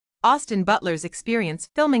Austin Butler's experience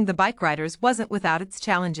filming the Bikeriders wasn't without its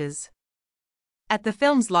challenges. At the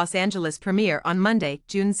film's Los Angeles premiere on Monday,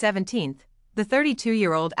 June 17, the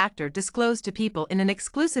 32-year-old actor disclosed to People in an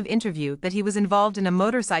exclusive interview that he was involved in a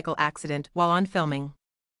motorcycle accident while on filming.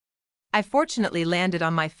 "I fortunately landed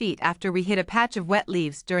on my feet after we hit a patch of wet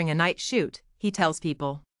leaves during a night shoot," he tells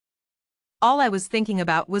People. "All I was thinking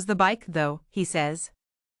about was the bike though," he says.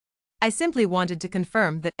 "I simply wanted to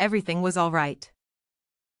confirm that everything was all right."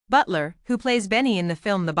 Butler, who plays Benny in the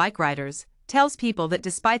film The Bikeriders, tells People that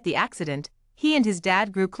despite the accident, he and his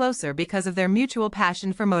dad grew closer because of their mutual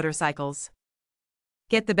passion for motorcycles.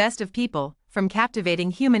 Get the best of People, from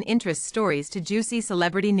captivating human interest stories to juicy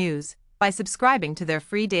celebrity news, by subscribing to their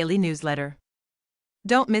free daily newsletter.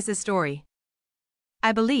 Don't miss a story.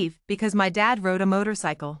 I believe, because my dad rode a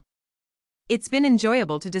motorcycle. It's been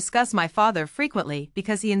enjoyable to discuss my father frequently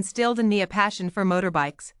because he instilled in me a passion for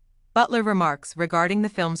motorbikes, Butler remarks regarding the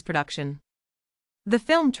film's production. The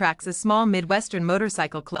film tracks a small Midwestern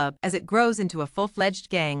motorcycle club as it grows into a full-fledged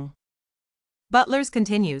gang. Butler's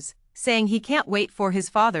continues, saying he can't wait for his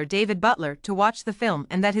father David Butler to watch the film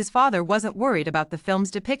and that his father wasn't worried about the film's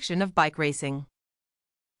depiction of bike racing.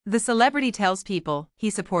 The celebrity tells People he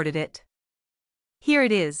supported it. Here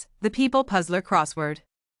it is, the People Puzzler crossword.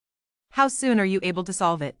 How soon are you able to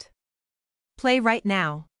solve it? Play right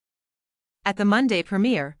now. At the Monday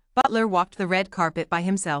premiere, Butler walked the red carpet by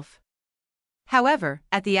himself. However,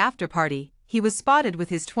 at the after-party, he was spotted with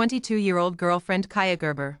his 22-year-old girlfriend Kaya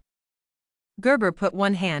Gerber. Gerber put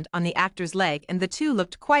one hand on the actor's leg and the two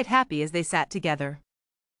looked quite happy as they sat together.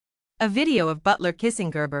 A video of Butler kissing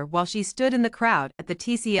Gerber while she stood in the crowd at the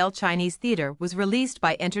TCL Chinese Theater was released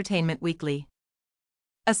by Entertainment Weekly.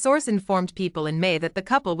 A source informed People in May that the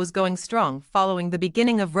couple was going strong following the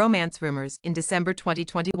beginning of romance rumors in December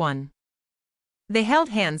 2021. They held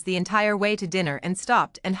hands the entire way to dinner and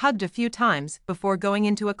stopped and hugged a few times before going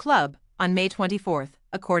into a club on May 24,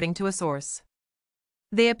 according to a source.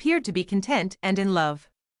 They appeared to be content and in love.